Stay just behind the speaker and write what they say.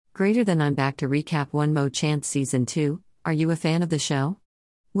Greater than I'm back to recap One Mo Chance Season 2. Are you a fan of the show?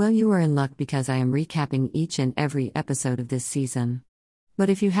 Well, you are in luck because I am recapping each and every episode of this season.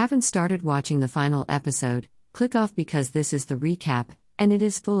 But if you haven't started watching the final episode, click off because this is the recap, and it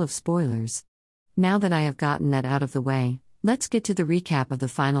is full of spoilers. Now that I have gotten that out of the way, let's get to the recap of the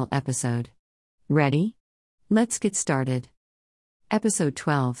final episode. Ready? Let's get started. Episode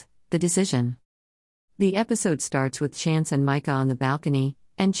 12, The Decision. The episode starts with Chance and Micah on the balcony,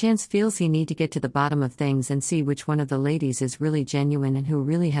 and Chance feels he need to get to the bottom of things and see which one of the ladies is really genuine and who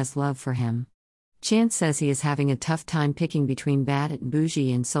really has love for him. Chance says he is having a tough time picking between Bad and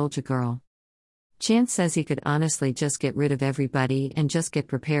Bougie and Soulja Girl. Chance says he could honestly just get rid of everybody and just get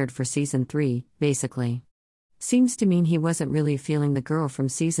prepared for Season 3, basically. Seems to mean he wasn't really feeling the girl from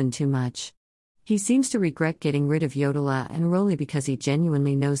Season 2 much. He seems to regret getting rid of Yodelah and Rolly because he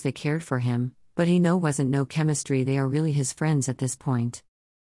genuinely knows they cared for him, but he wasn't no chemistry, they are really his friends at this point.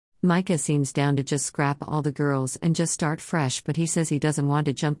 Micah seems down to just scrap all the girls and just start fresh, but he says he doesn't want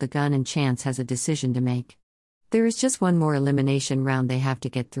to jump the gun and Chance has a decision to make. There is just one more elimination round they have to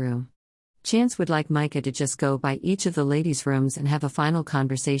get through. Chance would like Micah to just go by each of the ladies' rooms and have a final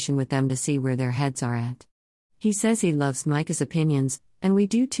conversation with them to see where their heads are at. He says he loves Micah's opinions, and we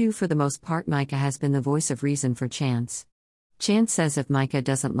do too. For the most part, Micah has been the voice of reason for Chance. Chance says if Micah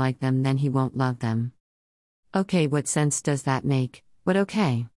doesn't like them, then he won't love them. Okay, what sense does that make? But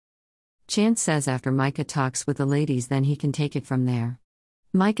okay. Chance says after Micah talks with the ladies, then he can take it from there.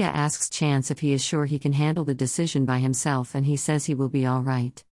 Micah asks Chance if he is sure he can handle the decision by himself, and he says he will be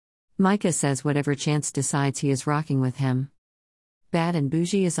alright. Micah says whatever Chance decides, he is rocking with him. Bad and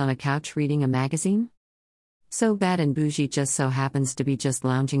Bougie is on a couch reading a magazine? So Bad and Bougie just so happens to be just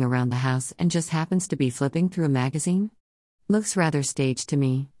lounging around the house and just happens to be flipping through a magazine? Looks rather staged to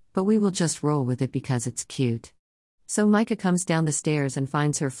me, but we will just roll with it because it's cute. So Micah comes down the stairs and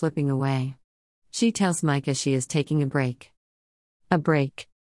finds her flipping away. She tells Micah she is taking a break. A break?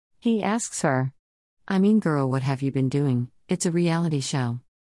 He asks her. I mean, girl, what have you been doing? It's a reality show.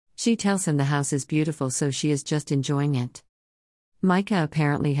 She tells him the house is beautiful, so she is just enjoying it. Micah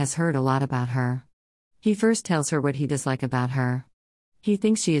apparently has heard a lot about her. He first tells her what he does like about her. He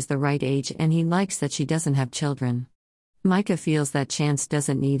thinks she is the right age and he likes that she doesn't have children. Micah feels that Chance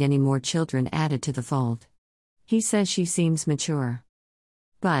doesn't need any more children added to the fold. He says she seems mature.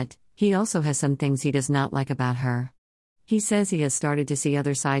 But he also has some things he does not like about her. He says he has started to see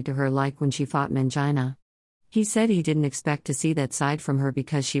other side to her, like when she fought Mangina. He said he didn't expect to see that side from her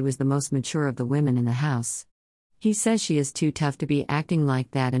because she was the most mature of the women in the house. He says she is too tough to be acting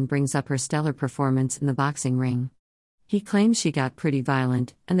like that and brings up her stellar performance in the boxing ring. He claims she got pretty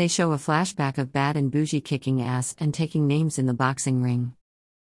violent, and they show a flashback of Bad and Bougie kicking ass and taking names in the boxing ring.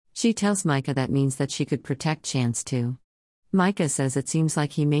 She tells Micah that means that she could protect Chance too. Micah says it seems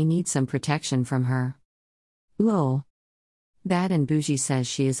like he may need some protection from her. Lol. Bad and Bougie says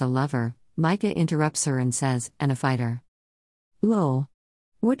she is a lover. Micah interrupts her and says, and a fighter. Lol.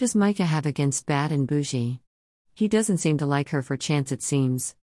 What does Micah have against Bad and Bougie? He doesn't seem to like her for Chance, it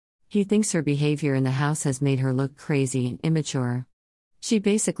seems. He thinks her behavior in the house has made her look crazy and immature. She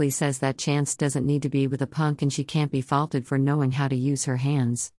basically says that Chance doesn't need to be with a punk and she can't be faulted for knowing how to use her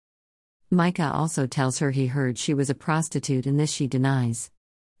hands. Micah also tells her he heard she was a prostitute, and this she denies.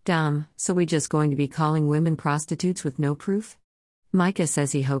 Dumb, so we just going to be calling women prostitutes with no proof? Micah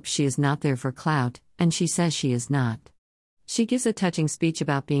says he hopes she is not there for clout, and she says she is not. She gives a touching speech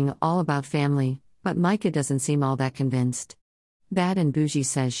about being all about family, but Micah doesn't seem all that convinced. Bad and Bougie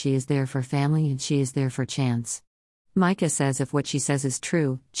says she is there for family and she is there for Chance. Micah says if what she says is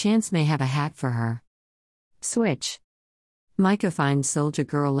true, Chance may have a hat for her. Switch. Micah finds Soulja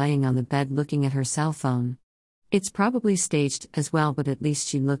Girl laying on the bed looking at her cell phone. It's probably staged as well, but at least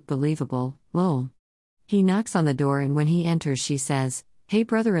she looked believable, lol. He knocks on the door and when he enters she says, "Hey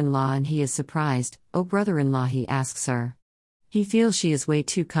brother-in-law," and he is surprised. "Oh brother-in-law," he asks her. He feels she is way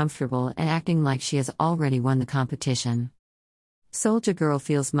too comfortable and acting like she has already won the competition. Soulja Girl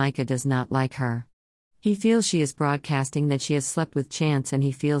feels Micah does not like her. He feels she is broadcasting that she has slept with Chance, and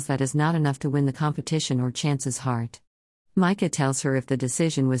he feels that is not enough to win the competition or Chance's heart. Micah tells her if the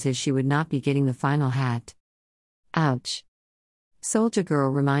decision was his, she would not be getting the final hat. Ouch. Soulja Girl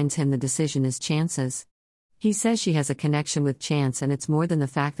reminds him the decision is Chance's. He says she has a connection with Chance and it's more than the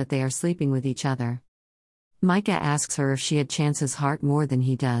fact that they are sleeping with each other. Micah asks her if she had Chance's heart more than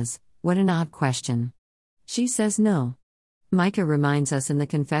he does. What an odd question. She says no. Micah reminds us in the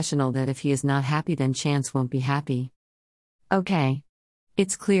confessional that if he is not happy, then Chance won't be happy. Okay.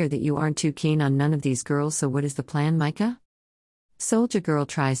 It's clear that you aren't too keen on none of these girls, so what is the plan, Micah? Soulja Girl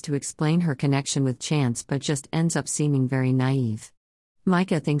tries to explain her connection with Chance but just ends up seeming very naive.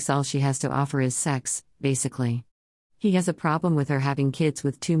 Micah thinks all she has to offer is sex, basically. He has a problem with her having kids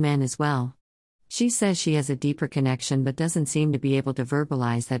with two men as well. She says she has a deeper connection but doesn't seem to be able to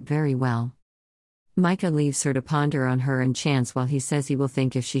verbalize that very well. Micah leaves her to ponder on her and Chance while he says he will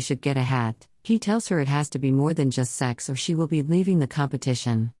think if she should get a hat. He tells her it has to be more than just sex or she will be leaving the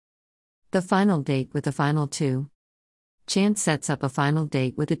competition. The final date with the final two. Chance sets up a final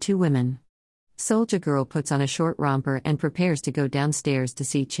date with the two women. Soulja Girl puts on a short romper and prepares to go downstairs to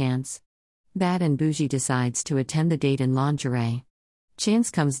see Chance. Bad and Bougie decides to attend the date in lingerie.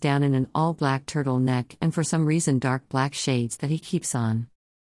 Chance comes down in an all-black turtleneck and for some reason dark black shades that he keeps on.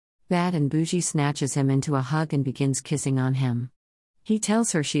 Bad and Bougie snatches him into a hug and begins kissing on him. He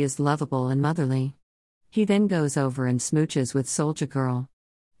tells her she is lovable and motherly. He then goes over and smooches with Soulja Girl.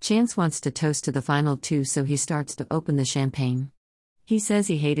 Chance wants to toast to the final two, so he starts to open the champagne. He says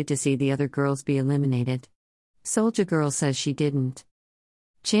he hated to see the other girls be eliminated. Soulja Girl says she didn't.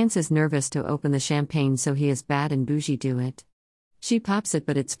 Chance is nervous to open the champagne, so he has Bad and Bougie do it. She pops it,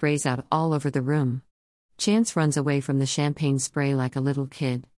 but it sprays out all over the room. Chance runs away from the champagne spray like a little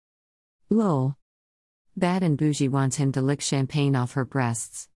kid. Lol. Bad and Bougie wants him to lick champagne off her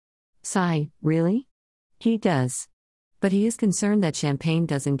breasts. Sigh, really? He does. But he is concerned that champagne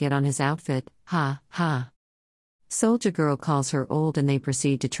doesn't get on his outfit, ha, ha. Soulja Girl calls her old and they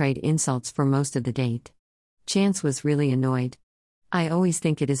proceed to trade insults for most of the date. Chance was really annoyed. I always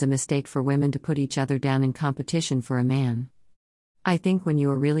think it is a mistake for women to put each other down in competition for a man. I think when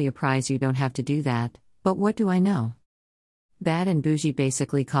you are really a prize you don't have to do that, but what do I know? Bad and Bougie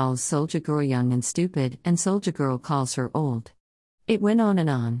basically calls Soulja Girl young and stupid, and Soulja Girl calls her old. It went on and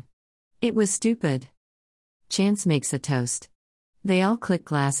on. It was stupid. Chance makes a toast. They all click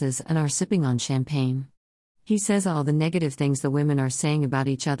glasses and are sipping on champagne. He says all the negative things the women are saying about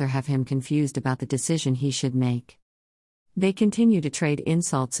each other have him confused about the decision he should make. They continue to trade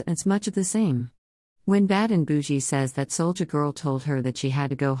insults and it's much of the same. When Bad and Bougie says that Soulja Girl told her that she had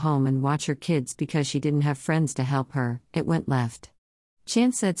to go home and watch her kids because she didn't have friends to help her, it went left.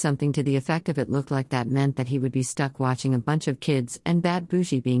 Chance said something to the effect of it looked like that meant that he would be stuck watching a bunch of kids, and Bad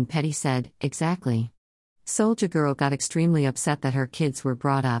Bougie, being petty, said, exactly. Soulja Girl got extremely upset that her kids were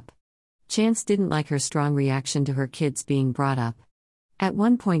brought up. Chance didn't like her strong reaction to her kids being brought up. At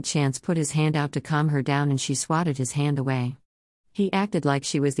one point Chance put his hand out to calm her down and she swatted his hand away. He acted like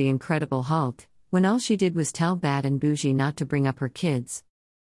she was the Incredible Hulk, when all she did was tell Bad and Bougie not to bring up her kids.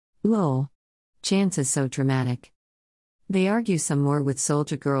 Lol. Chance is so dramatic. They argue some more with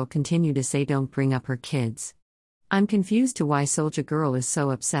Soulja Girl continue to say don't bring up her kids. I'm confused to why Soulja Girl is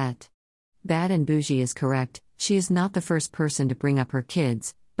so upset. Bad and Bougie is correct, she is not the first person to bring up her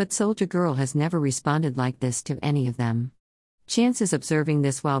kids, but Soulja Girl has never responded like this to any of them. Chance is observing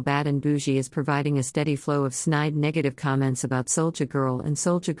this while Bad and Bougie is providing a steady flow of snide negative comments about Soulja Girl, and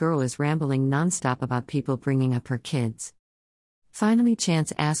Soulja Girl is rambling nonstop about people bringing up her kids. Finally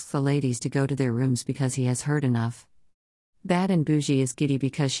Chance asks the ladies to go to their rooms because he has heard enough. Bad and Bougie is giddy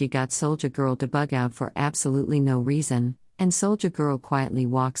because she got Soulja Girl to bug out for absolutely no reason, and Soulja Girl quietly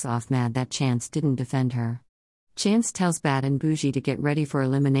walks off mad that Chance didn't defend her. Chance tells Bad and Bougie to get ready for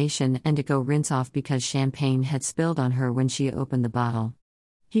elimination and to go rinse off because champagne had spilled on her when she opened the bottle.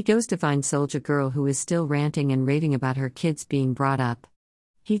 He goes to find Soulja Girl, who is still ranting and raving about her kids being brought up.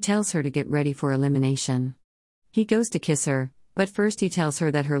 He tells her to get ready for elimination. He goes to kiss her, but first he tells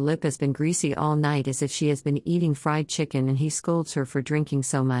her that her lip has been greasy all night as if she has been eating fried chicken, and he scolds her for drinking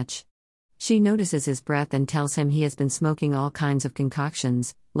so much. She notices his breath and tells him he has been smoking all kinds of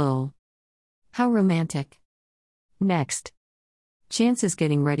concoctions, lol. How romantic. Next. Chance is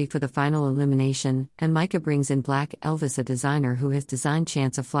getting ready for the final elimination, and Micah brings in Black Elvis, a designer who has designed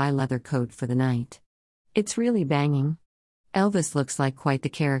Chance a fly leather coat for the night. It's really banging. Elvis looks like quite the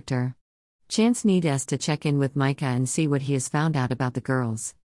character. Chance needs to check in with Micah and see what he has found out about the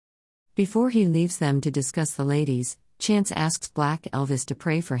girls. Before he leaves them to discuss the ladies, Chance asks Black Elvis to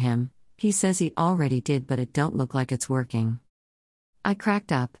pray for him. He says he already did, but it don't look like it's working. I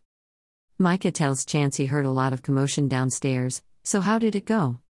cracked up. Micah tells Chance he heard a lot of commotion downstairs, so how did it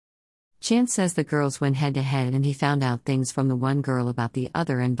go? Chance says the girls went head to head and he found out things from the one girl about the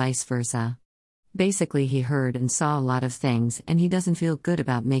other and vice versa. Basically he heard and saw a lot of things and he doesn't feel good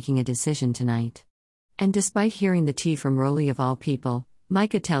about making a decision tonight. And despite hearing the tea from Rolly of all people,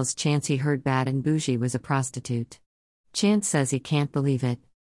 Micah tells Chance he heard Bad and Bougie was a prostitute. Chance says he can't believe it.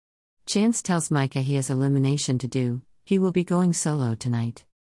 Chance tells Micah he has elimination to do, he will be going solo tonight.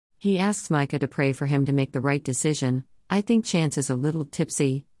 He asks Micah to pray for him to make the right decision. I think Chance is a little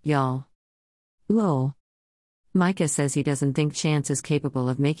tipsy, y'all. Lol. Micah says he doesn't think Chance is capable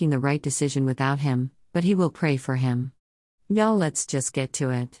of making the right decision without him, but he will pray for him. Y'all, let's just get to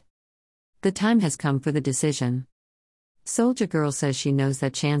it. The time has come for the decision. Soulja Girl says she knows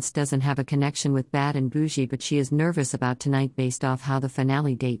that Chance doesn't have a connection with Bad and Bougie, but she is nervous about tonight based off how the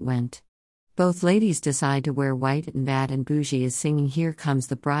finale date went. Both ladies decide to wear white, and Bad and Bougie is singing Here Comes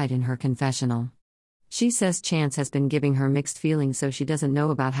the Bride in her confessional. She says Chance has been giving her mixed feelings, so she doesn't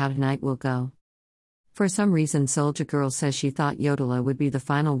know about how tonight will go. For some reason, Soulja Girl says she thought Yodelah would be the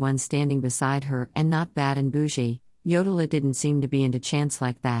final one standing beside her and not Bad and Bougie. Yodelah didn't seem to be into Chance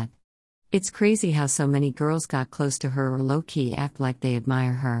like that. It's crazy how so many girls got close to her or low-key act like they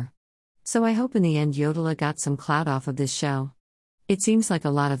admire her. So I hope in the end Yodelah got some clout off of this show. It seems like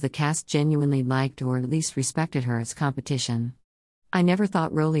a lot of the cast genuinely liked or at least respected her as competition. I never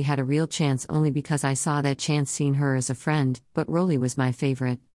thought Rolly had a real chance only because I saw that Chance seen her as a friend, but Rolly was my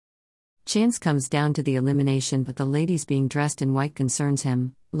favorite. Chance comes down to the elimination, but the ladies being dressed in white concerns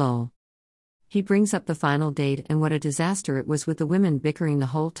him, lol. He brings up the final date and what a disaster it was with the women bickering the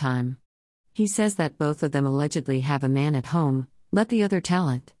whole time. He says that both of them allegedly have a man at home, let the other tell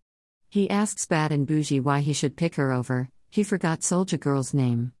it. He asks Bad and Bougie why he should pick her over, he forgot Soulja Girl's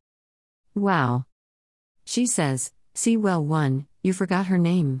name. Wow. She says, see well one, you forgot her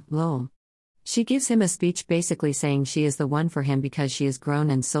name, lol. She gives him a speech basically saying she is the one for him because she is grown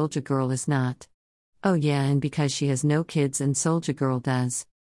and Soulja Girl is not. Oh yeah, and because she has no kids and Soulja Girl does.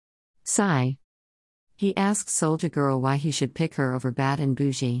 Sigh. He asks Soulja Girl why he should pick her over Bad and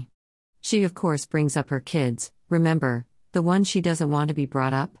Bougie. She of course brings up her kids, remember, the one she doesn't want to be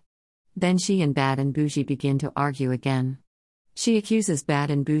brought up? Then she and Bad and Bougie begin to argue again. She accuses Bad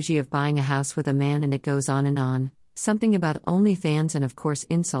and Bougie of buying a house with a man and it goes on, something about OnlyFans and of course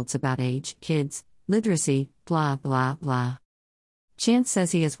insults about age, kids, literacy, blah blah blah. Chance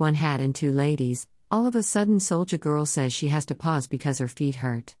says he has one hat and two ladies, all of a sudden Soulja Girl says she has to pause because her feet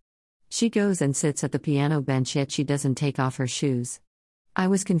hurt. She goes and sits at the piano bench yet she doesn't take off her shoes. I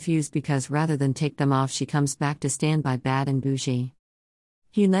was confused because rather than take them off she comes back to stand by Bad and Bougie.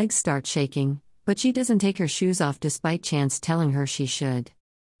 Her legs start shaking, but she doesn't take her shoes off despite Chance telling her she should.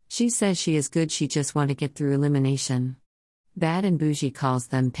 She says she is good, she just want to get through elimination. Bad and Bougie calls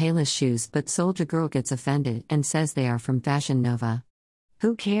them Payless shoes, but Soulja Girl gets offended and says they are from Fashion Nova.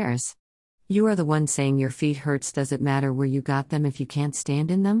 Who cares? You are the one saying your feet hurts, does it matter where you got them if you can't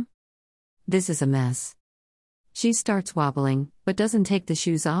stand in them? This is a mess. She starts wobbling, but doesn't take the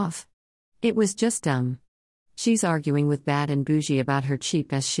shoes off. It was just dumb. She's arguing with Bad and Bougie about her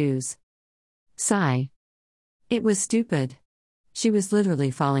cheap-ass shoes. Sigh. It was stupid. She was literally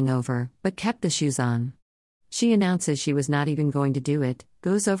falling over, but kept the shoes on. She announces she was not even going to do it,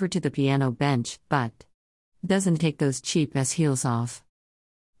 goes over to the piano bench, but doesn't take those cheap-ass heels off.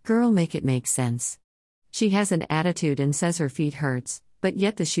 Girl, make it make sense. She has an attitude and says her feet hurts, but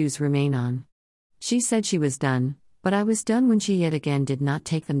yet the shoes remain on. She said she was done, but I was done when she yet again did not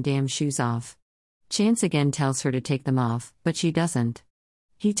take them damn shoes off. Chance again tells her to take them off, but she doesn't.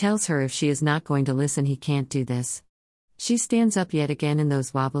 He tells her if she is not going to listen he can't do this. She stands up yet again in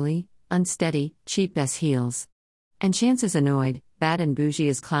those wobbly, unsteady, cheap-ass heels. And Chance is annoyed, Bad and Bougie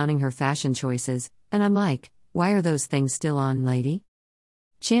is clowning her fashion choices, and I'm like, why are those things still on, lady?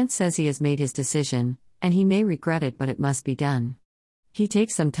 Chance says he has made his decision, and he may regret it but it must be done. He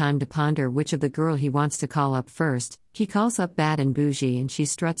takes some time to ponder which of the girl he wants to call up first. He calls up Bad and Bougie and she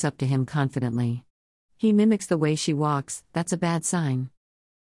struts up to him confidently. He mimics the way she walks, that's a bad sign.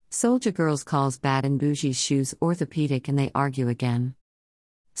 Soulja Girl calls Bad and Bougie's shoes orthopedic and they argue again.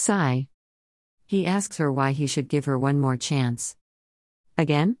 Sigh. He asks her why he should give her one more chance.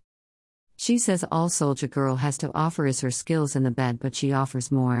 Again? She says all Soulja Girl has to offer is her skills in the bed, but she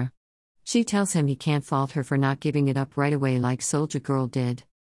offers more. She tells him he can't fault her for not giving it up right away like Soulja Girl did.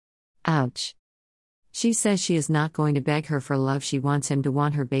 Ouch. She says she is not going to beg her for love, she wants him to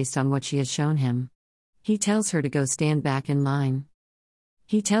want her based on what she has shown him. He tells her to go stand back in line.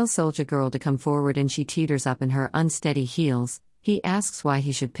 He tells Soulja Girl to come forward and she teeters up in her unsteady heels. He asks why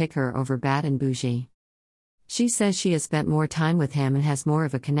he should pick her over Bad and Bougie. She says she has spent more time with him and has more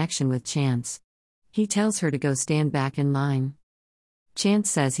of a connection with Chance. He tells her to go stand back in line.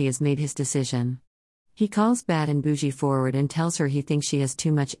 Chance says he has made his decision. He calls Bad and Bougie forward and tells her he thinks she has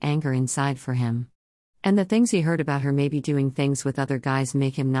too much anger inside for him. And the things he heard about her maybe doing things with other guys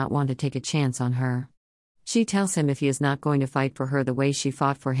make him not want to take a chance on her. She tells him if he is not going to fight for her the way she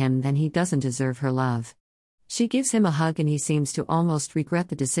fought for him then he doesn't deserve her love. She gives him a hug and he seems to almost regret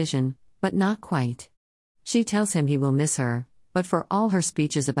the decision, but not quite. She tells him he will miss her, but for all her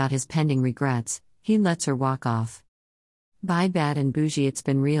speeches about his pending regrets, he lets her walk off. Bye Bad and Bougie, it's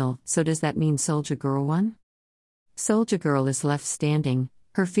been real, so does that mean Soulja Girl won? Soulja Girl is left standing,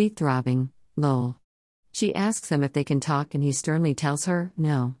 her feet throbbing, lol. She asks him if they can talk and he sternly tells her,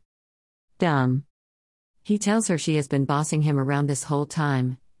 no. Dumb. He tells her she has been bossing him around this whole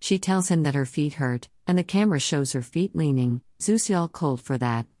time. She tells him that her feet hurt, and the camera shows her feet leaning. Zeus y'all cold for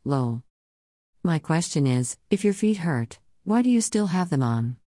that, lol. My question is, if your feet hurt, why do you still have them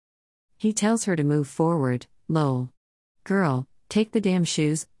on? He tells her to move forward, lol. Girl, take the damn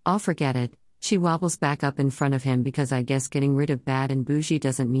shoes, I'll forget it. She wobbles back up in front of him because I guess getting rid of bad and bougie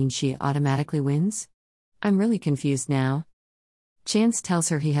doesn't mean she automatically wins? I'm really confused now. Chance tells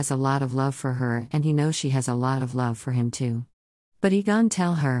her he has a lot of love for her and he knows she has a lot of love for him too. But he gon'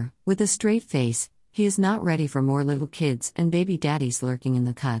 tell her, with a straight face, he is not ready for more little kids and baby daddies lurking in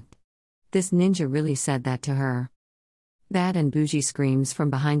the cut. This ninja really said that to her. Bad and bougie screams from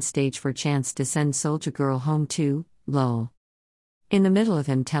behind stage for Chance to send Soulja Girl home too, lol. In the middle of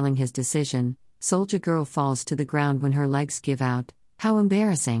him telling his decision, Soulja Girl falls to the ground when her legs give out. How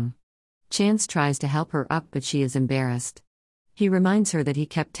embarrassing. Chance tries to help her up but she is embarrassed. He reminds her that he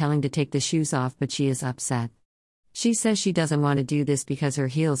kept telling to take the shoes off but she is upset. She says she doesn't want to do this because her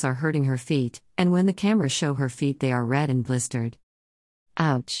heels are hurting her feet, and when the cameras show her feet they are red and blistered.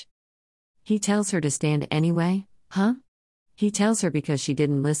 Ouch. He tells her to stand anyway, huh? He tells her because she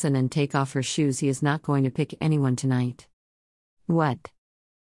didn't listen and take off her shoes he is not going to pick anyone tonight. What?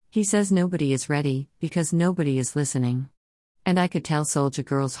 He says nobody is ready, because nobody is listening. And I could tell Soulja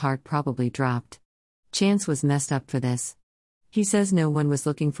Girl's heart probably dropped. Chance was messed up for this. He says no one was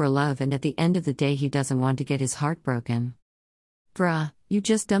looking for love and at the end of the day he doesn't want to get his heart broken. Bruh, you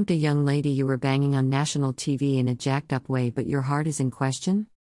just dumped a young lady you were banging on national TV in a jacked up way but your heart is in question?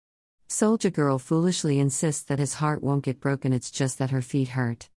 Soulja Girl foolishly insists that his heart won't get broken, it's just that her feet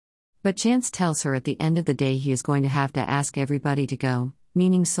hurt. But Chance tells her at the end of the day he is going to have to ask everybody to go,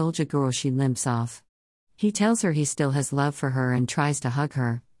 meaning Soulja Girl. She limps off. He tells her he still has love for her and tries to hug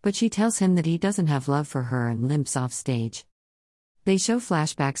her, but she tells him that he doesn't have love for her and limps off stage. They show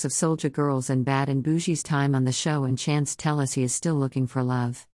flashbacks of Soulja Girl's and Bad and Bougie's time on the show and Chance tells us he is still looking for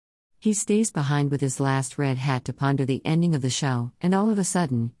love. He stays behind with his last red hat to ponder the ending of the show, and all of a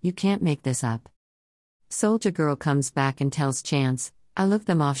sudden, you can't make this up. Soulja Girl comes back and tells Chance, I looked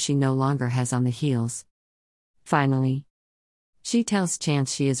them off, she no longer has on the heels. Finally. She tells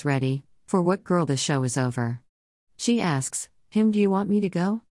Chance she is ready. For what, girl, the show is over. She asks him, do you want me to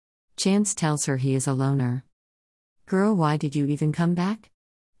go? Chance tells her he is a loner. Girl, why did you even come back?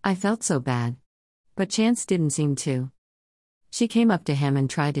 I felt so bad. But Chance didn't seem to. She came up to him and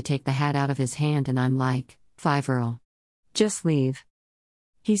tried to take the hat out of his hand and I'm like, Earl. Just leave.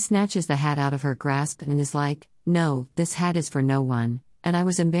 He snatches the hat out of her grasp and is like, no, this hat is for no one, and I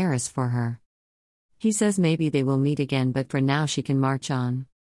was embarrassed for her. He says maybe they will meet again but for now she can march on.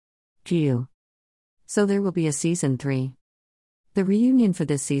 Phew. So there will be a season 3. The reunion for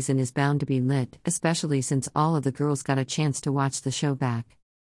this season is bound to be lit, especially since all of the girls got a chance to watch the show back.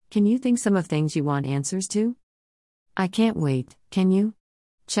 Can you think some of things you want answers to? I can't wait, can you?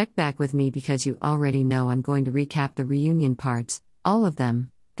 Check back with me because you already know I'm going to recap the reunion parts, all of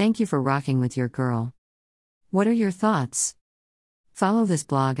them. Thank you for rocking with your girl. What are your thoughts? Follow this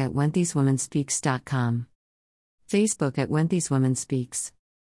blog at whenthesewomenspeaks.com. Facebook at whenthesewomenspeaks.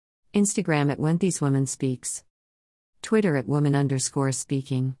 Instagram at whenthesewomenspeaks. Twitter at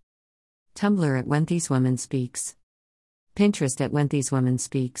woman_speaking. Tumblr at whenthesewomenspeaks. Pinterest at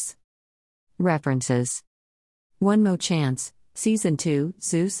whenthesewomenspeaks. References: One Mo Chance, Season 2,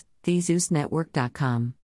 Zeus, thezeusnetwork.com.